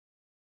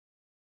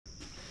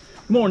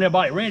Good morning,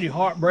 everybody. Randy,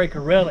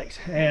 Heartbreaker Relics,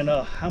 and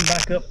I'm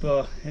back up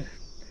in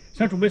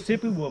Central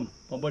Mississippi with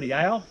my buddy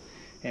Al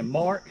and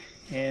Mark,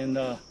 and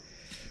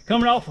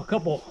coming off a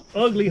couple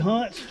ugly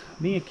hunts.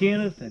 Me and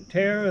Kenneth and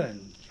Tara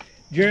and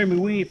Jeremy,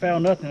 we ain't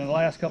found nothing in the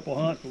last couple of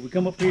hunts, but we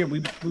come up here.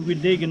 We've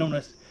been digging on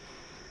this.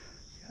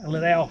 I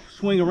let Al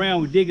swing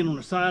around. We're digging on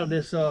the side of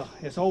this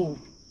old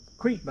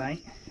creek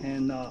bank,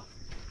 and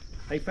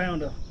they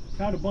found a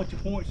bunch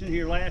of points in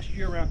here last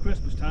year around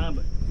Christmas time,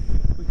 but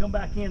we come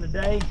back in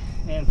today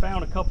and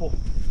found a couple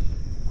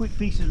quick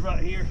pieces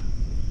right here.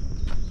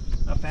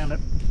 I found that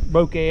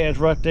broke ads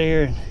right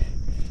there, and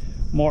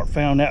Mark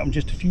found that one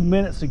just a few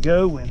minutes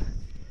ago, and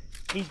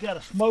he's got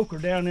a smoker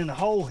down in the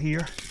hole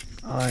here.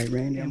 All right,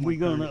 Randy, and we're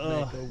gonna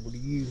over to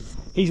you.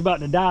 He's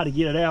about to die to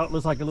get it out. It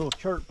looks like a little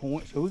chirp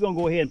point, so we're gonna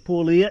go ahead and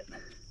pull it.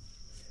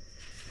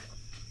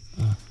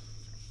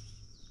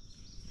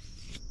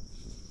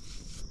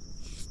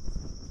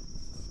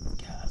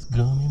 Guys,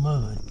 gummy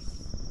mud.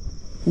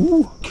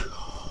 Ooh.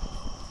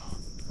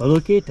 Well,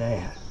 look at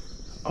that.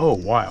 Oh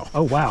wow.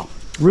 Oh wow.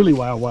 Really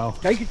wow.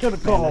 Take it to the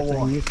car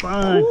wash. It's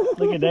fine. Ooh.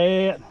 Look at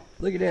that.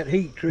 Look at that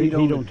heat treat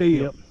on the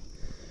tip. Yep.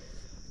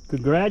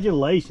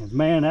 Congratulations,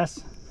 man.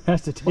 That's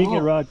the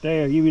ticket right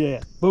there. Give me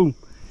that. Boom.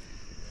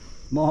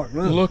 Mark,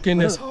 look in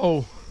this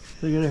hole.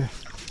 Look at there.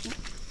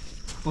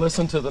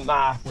 Listen to the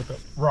knife with the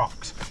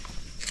rocks.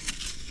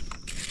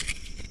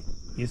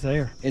 It's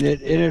there. And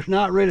it's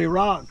not really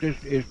rocks,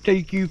 it's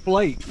TQ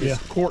plate.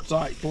 It's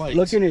quartzite plates.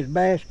 Look in his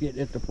basket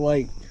at the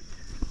plate.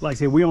 Like I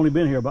said, we only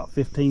been here about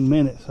 15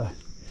 minutes. So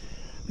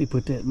let me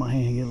put that in my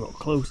hand and get a little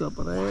close up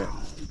of that.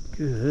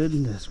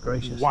 Goodness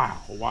gracious.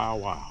 Wow.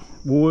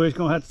 Boy, it's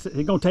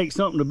gonna take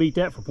something to beat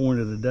that for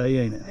point of the day,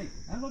 ain't it? Hey,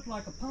 that looks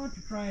like a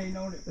puncher train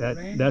on it,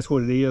 Randy. That's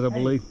what it is, I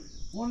believe.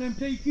 One of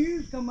them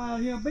TQs come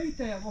out here and beat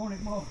that, won't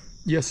it, Mark?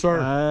 Yes,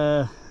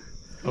 sir.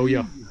 Oh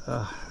yeah.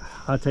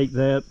 I take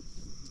that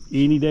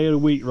any day of the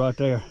week right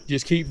there.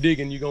 Just keep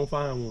digging, you're gonna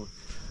find one.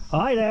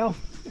 All right, Al.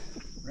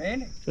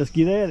 Randy, let's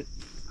get at it.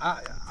 I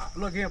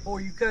look here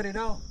before you cut it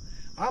off.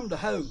 I'm the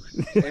host,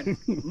 and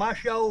my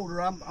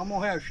shoulder, I'm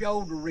gonna have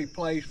shoulder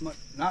replacement,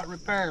 not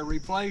repair,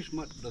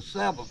 replacement, the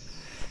 7th.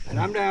 And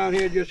I'm down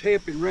here just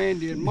helping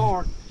Randy and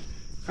Mark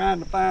trying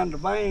to find the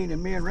vein,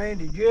 and me and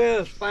Randy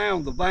just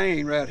found the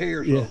vein right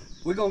here. So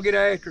we're gonna get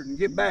after it and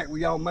get back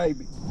with y'all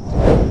maybe.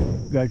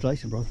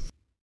 Congratulations, brother.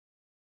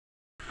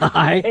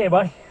 Hi. Hey,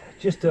 everybody.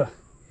 Just to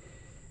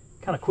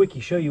kind of quickie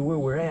show you where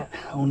we're at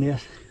on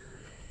this.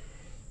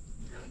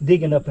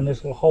 Digging up in this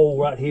little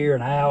hole right here,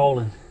 and Al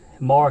and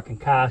Mark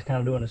and Kai's kind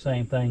of doing the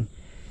same thing.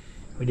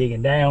 We're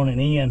digging down and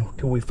in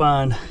till we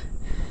find,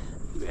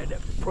 we had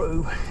that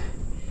probe,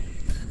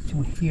 till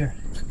we hear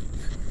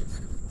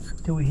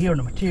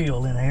the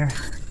material in there.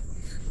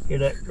 Hear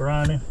that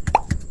grinding?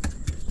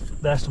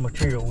 That's the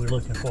material we're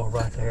looking for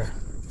right there.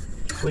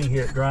 We can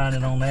hear it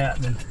grinding on that.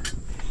 And then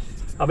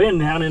I've been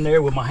down in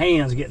there with my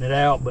hands getting it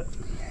out, but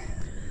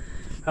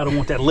I don't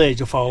want that ledge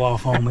to fall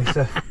off on me.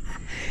 So,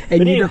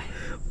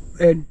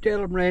 and tell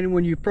them, Randy,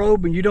 when you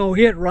probe and you don't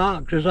hit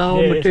rocks, it's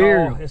all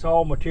material. It's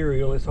all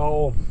material. It's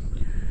all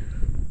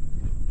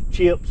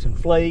chips and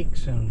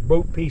flakes and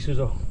broke pieces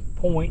of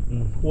point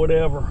and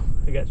whatever.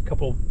 I got a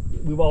couple.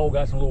 We've all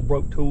got some little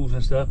broke tools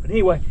and stuff. But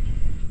anyway,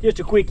 just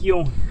a quickie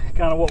on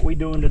kind of what we're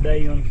doing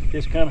today on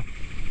this kind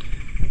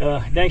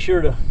of. Dang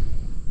sure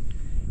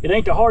it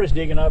ain't the hardest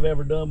digging I've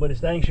ever done, but it's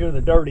dang sure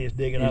the dirtiest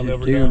digging I've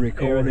ever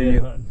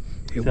done.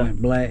 It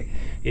went black.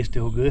 It's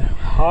still good.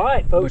 All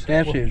right, folks.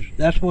 But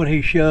that's what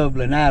he's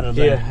shoveling out of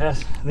there. Yeah,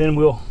 then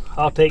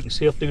I'll take and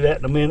sift through that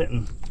in a minute,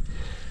 and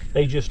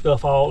they just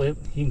stuff all it.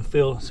 You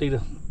can see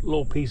the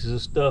little pieces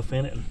of stuff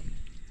in it.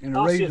 And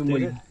the reason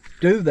we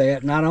do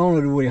that, not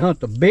only do we hunt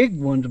the big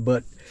ones,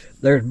 but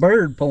there's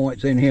bird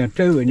points in here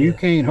too, and you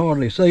can't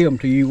hardly see them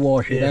till you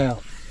wash it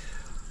out.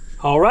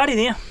 All righty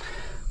then.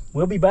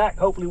 We'll be back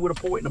hopefully with a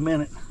point in a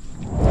minute.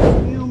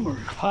 All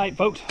right,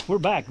 folks, we're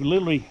back. We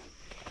literally,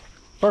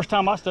 first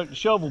time I stuck the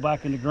shovel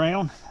back in the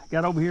ground,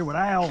 got over here with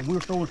Al, and we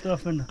were throwing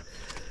stuff in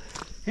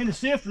the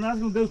sifter, and I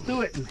was gonna go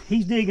through it, and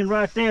he's digging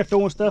right there,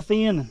 throwing stuff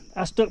in, and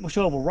I stuck my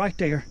shovel right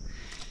there.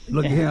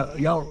 Look here,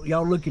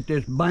 y'all look at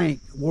this bank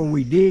where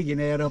we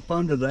digging at up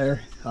under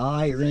there. All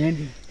right,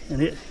 Randy.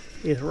 And it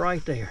is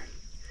right there.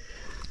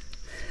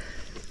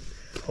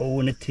 Oh,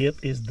 and the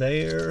tip is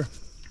there.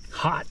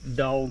 Hot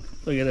dog.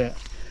 Look at that.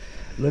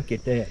 Look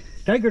at that.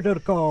 Take her to the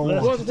car.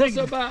 What's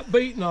about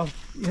beating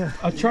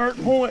a chart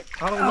point?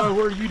 I don't know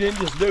where you didn't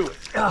just do it.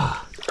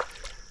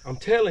 I'm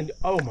telling you,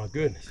 oh my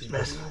goodness.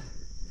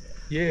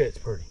 Yeah, it's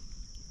pretty.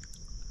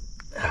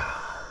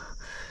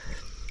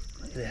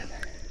 Look at that.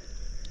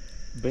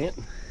 Bent.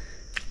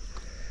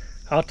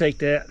 I'll take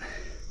that.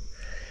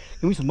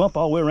 Give me some bump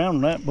all the way around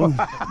on that. Boom.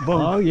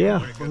 Boom. Oh yeah.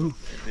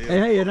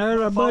 Hey, and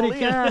there's our buddy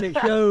Kai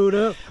that showed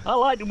up. I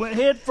like to went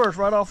head first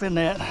right off in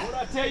that. What did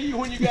I tell you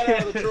when you got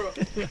out of the truck?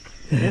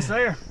 It's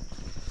there.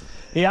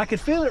 Yeah, I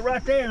could feel it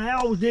right there, and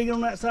Al was digging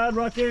on that side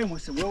right there, and we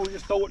said, well, we'll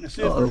just throw it in the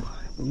sifter.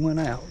 we went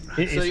out.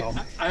 See,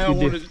 I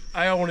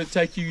want to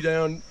take you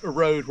down a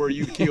road where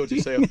you killed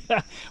yourself.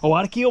 Oh,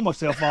 I'd kill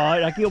myself, all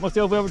right. I kill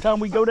myself every time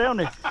we go down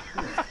there.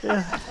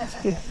 Yeah.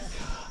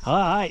 All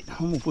right,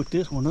 I'm gonna put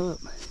this one up.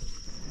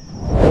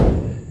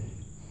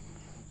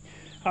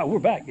 All right, we're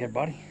back,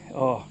 everybody.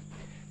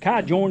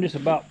 Kai joined us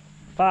about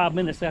 5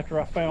 minutes after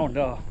I found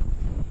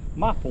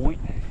my point,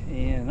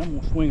 and I'm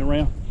gonna swing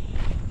around.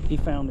 He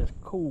found this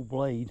cool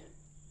blade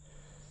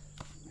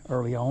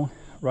early on,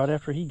 right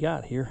after he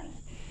got here,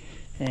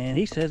 and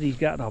he says he's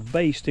got a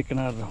base sticking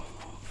out of the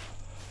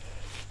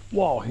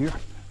wall here.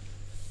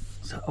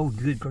 So, oh,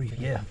 good grief,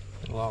 yeah.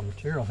 A lot of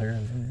material here,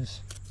 and then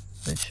this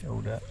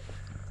showed up.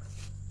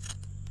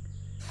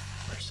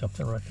 There's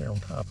something right there on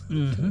top of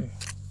it too.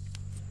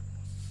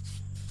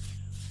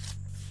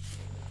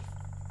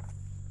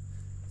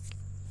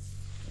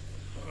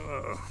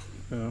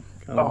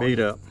 Kind of beat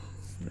up.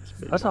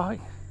 That's all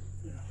right.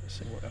 Let's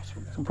see what else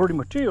we got. Some pretty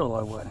material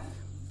though, wasn't it?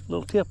 A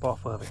little tip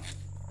off of it.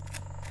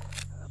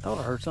 I thought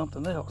I heard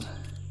something else.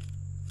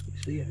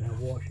 You see it, now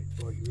wash it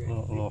before you ready.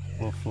 Little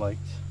flakes.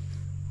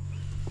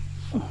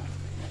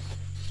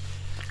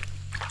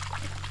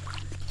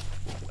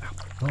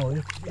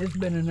 Oh, it's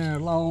been in there a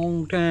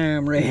long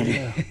time, Randy.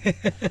 Yeah.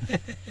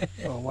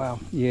 Oh wow.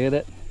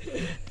 Yeah,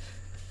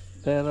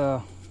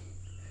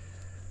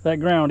 that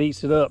ground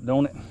eats it up,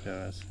 don't it? It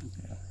does.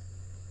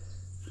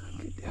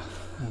 Yeah.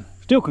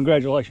 Still,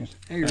 congratulations.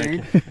 Hey,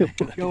 Randy.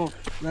 Show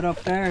right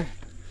up there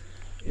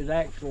is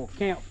actual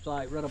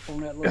campsite right up on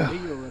that little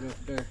hill right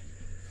up there.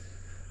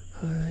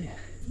 All right.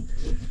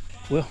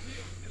 Well,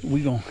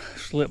 we gonna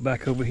slip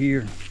back over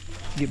here and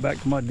get back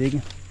to my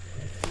digging.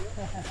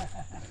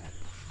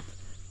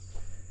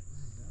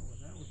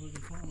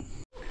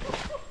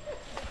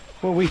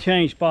 Well, we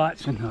changed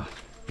spots and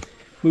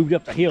moved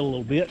up the hill a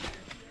little bit.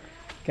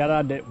 Got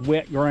out of that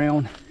wet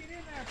ground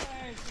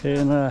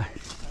and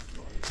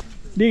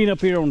digging up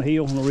here on the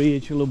hill on the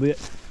ridge a little bit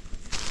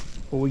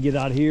before we get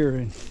out of here.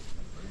 And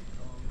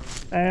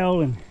Al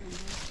and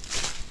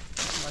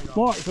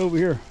Mark's over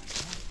here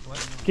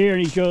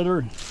carrying each other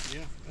and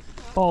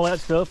all that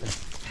stuff.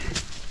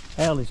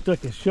 And Al has stuck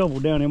his shovel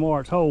down in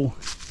Mark's hole.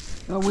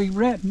 So we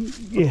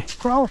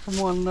crossed from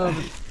one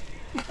another.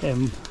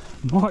 And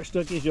Mark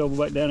stuck his shovel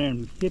back down there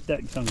and hit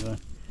that sun gun.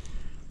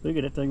 Look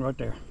at that thing right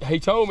there. He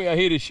told me I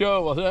hit his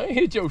shovel. I said, I ain't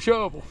hit your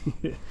shovel.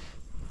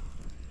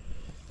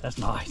 That's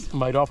nice.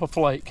 Made off a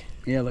flake.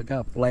 Yeah, look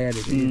how flat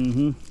it is.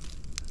 Mm-hmm.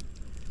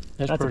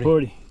 That's pretty. a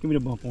pretty. Give me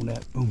the bump on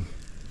that. Boom.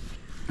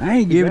 I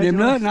ain't giving him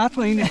nothing. I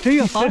cleaned it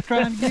too. I was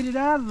trying to get it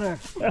out of there.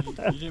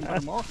 You didn't put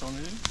a mark on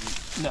it, did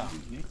you? No,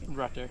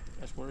 right there.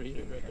 That's where he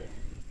hit it right there.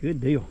 Good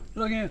deal.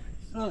 Look at it.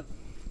 Look.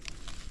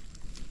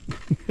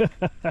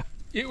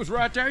 It was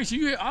right there. So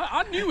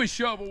I knew his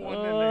shovel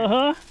wasn't in there.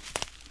 Uh-huh.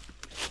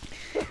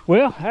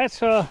 Well,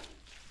 that's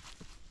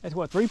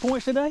what, 3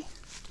 points today?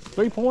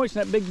 3 points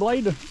and that big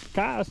blade of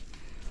Kai's.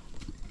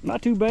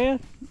 Not too bad.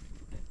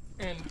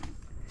 And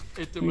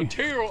the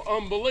material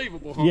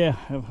unbelievable, huh? Yeah,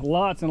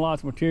 lots and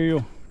lots of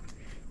material.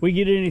 We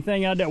get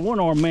anything out of that one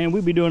arm, man,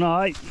 we'd be doing all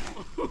right.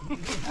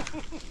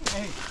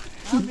 Hey,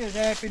 I'm just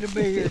happy to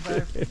be here,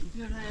 baby.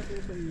 Just happy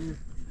to be here.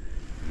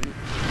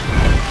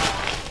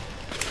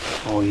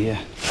 Oh yeah.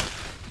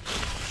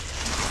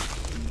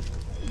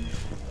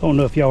 I don't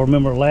know if y'all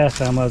remember last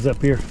time I was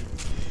up here.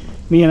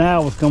 Me and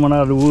Al was coming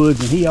out of the woods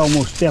and he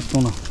almost stepped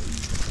on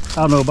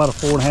I don't know, about a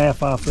 4.5,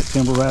 5 foot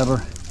timber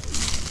rattler.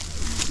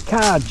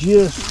 Kai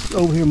just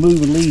over here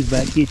moving leaves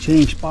back, get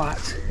change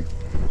spots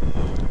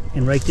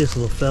and rake this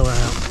little fella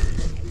out.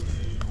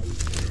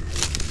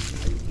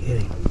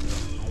 Get him.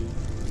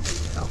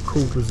 How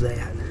cool was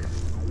that?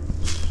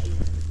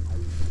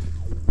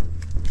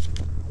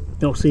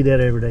 Don't see that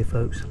every day,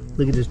 folks.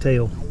 Look at his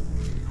tail. I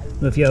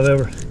don't know if y'all have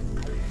ever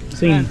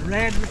seen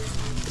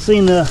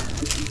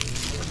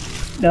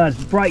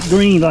it's bright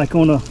green like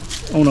on a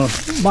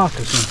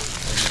moccasin.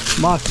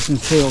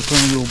 Moccasin's tail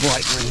turn real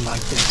bright green like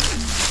that.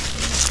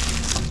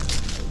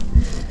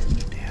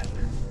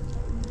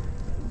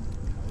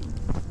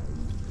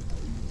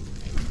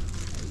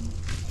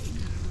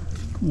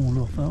 Come on,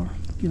 little fella.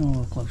 Get on a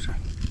little closer.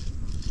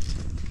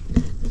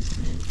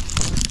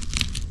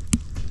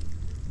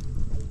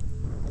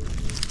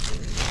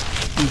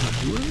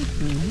 What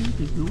the heck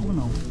is going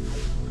on?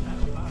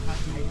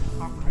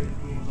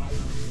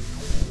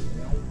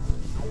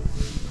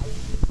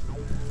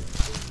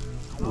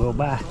 Well,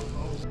 bye.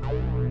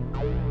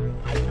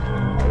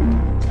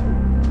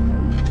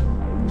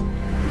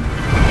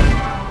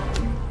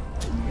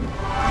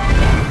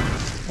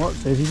 Mark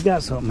says he's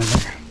got something in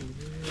there.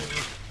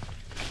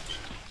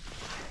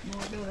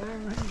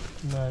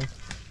 No.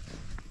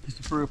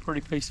 Just a real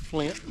pretty piece of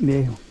flint.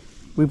 Yeah,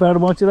 we've had a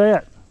bunch of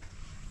that.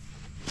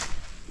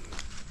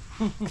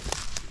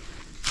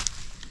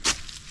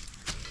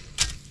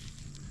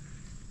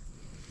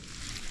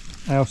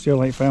 Al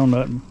still ain't found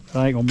nothing.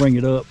 I ain't gonna bring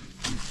it up.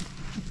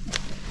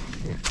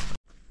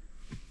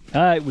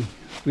 All right,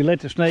 we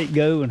let the snake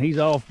go and he's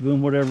off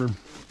doing whatever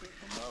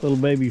little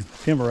baby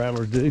timber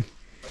rattlers do.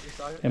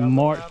 And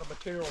Mark, out of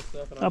material and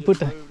stuff, and I put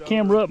the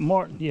camera up,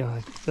 Mark,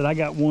 yeah, said I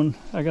got one,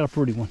 I got a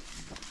pretty one.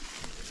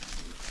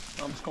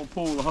 I'm just gonna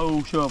pull the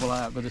whole shovel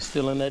out, but it's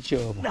still in that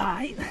shovel. All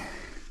right.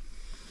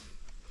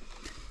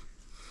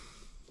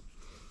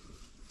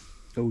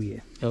 Oh yeah.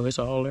 Oh, it's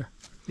all there.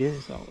 Yeah,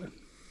 it's all there.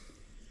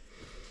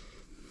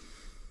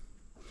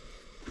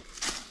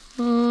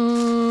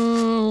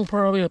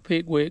 Probably a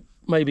Pickwick,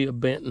 maybe a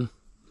Benton.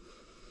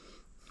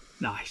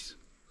 Nice.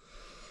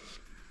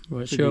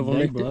 What It's a shovel good day,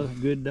 nicked it? brother.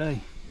 Good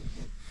day.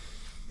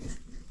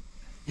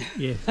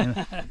 Yeah,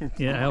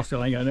 yeah, Al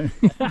still ain't got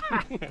nothing.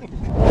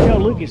 Yo,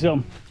 look at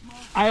something.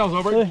 Al's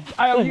over.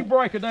 Al, you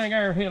break a dang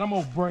arrowhead, I'm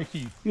gonna break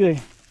you. Yeah.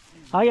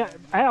 I got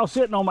Al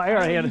sitting on my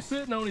arrowhead. He's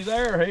sitting on his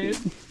arrowhead.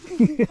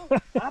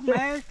 I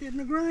mashed it in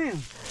the ground.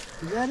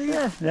 Is that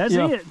it? That's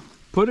Yeah. it.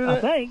 Put it I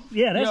in. think.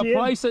 Yeah,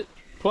 that's it.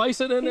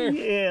 Place it in there.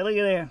 Yeah, look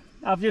at that.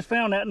 I've just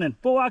found that, and then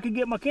before I could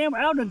get my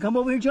camera, Al done come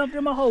over here and jumped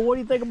in my hole. What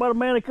do you think about a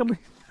man that come?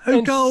 Who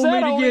And told sat me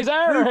to on get? his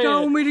arrowhead. Who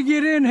told me to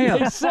get in here?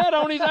 It sat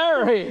on his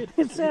arrowhead.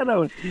 It sat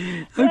on it.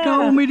 Who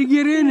told me to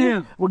get in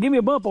here? Well, give me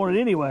a bump on it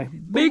anyway.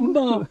 Big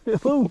bump.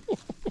 Boom.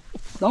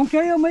 Don't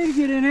tell me to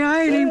get in here.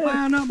 I ain't even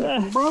found nothing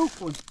but some broke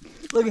one.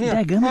 Look at here,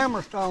 Dadgummit.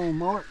 hammerstone,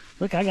 Mark.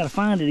 Look, I gotta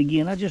find it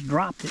again. I just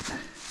dropped it.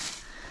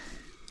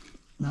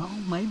 No,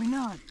 maybe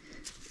not.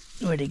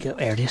 Where'd it go?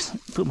 There it is.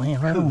 Put my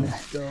hand right on it.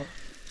 Stuff.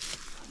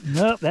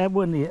 Nope, that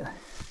wasn't it.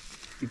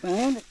 You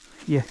found it?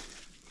 Yeah.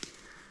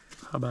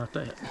 How about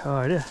that? All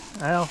right,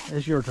 Al,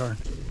 it's your turn.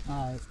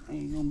 All right,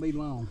 ain't gonna be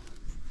long.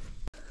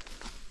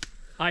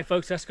 All right,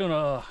 folks, that's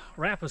gonna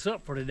wrap us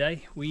up for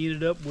today. We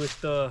ended up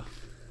with, I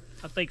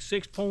think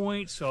 6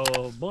 points,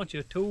 a bunch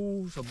of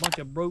tools, a bunch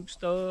of broke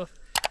stuff,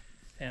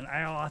 and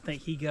Al, I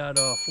think he got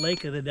a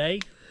flake of the day.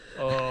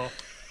 Rub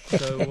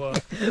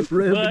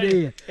But,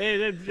 it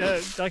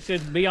like I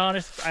said, to be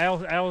honest,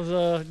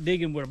 Al's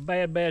digging with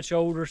a bad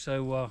shoulder,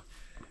 so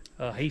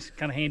he's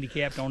kind of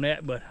handicapped on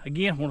that. But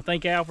again, I want to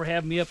thank Al for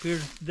having me up here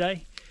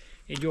today.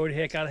 Enjoyed the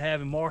heck out of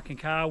having Mark and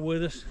Kyle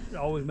with us. It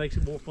always makes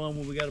it more fun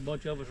when we got a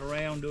bunch of us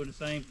around doing the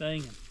same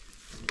thing.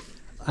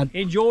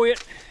 Enjoy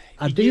it.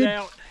 I You did. Get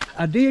out.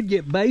 I did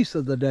get base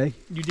of the day.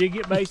 You did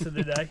get base of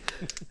the day,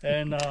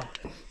 and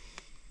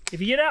if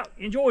you get out,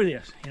 enjoy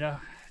this. You know,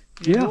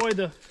 Yeah. enjoy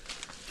the.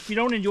 If you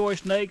don't enjoy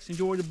snakes,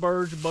 enjoy the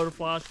birds, the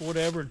butterflies,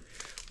 whatever. And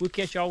we'll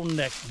catch y'all on the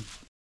next one.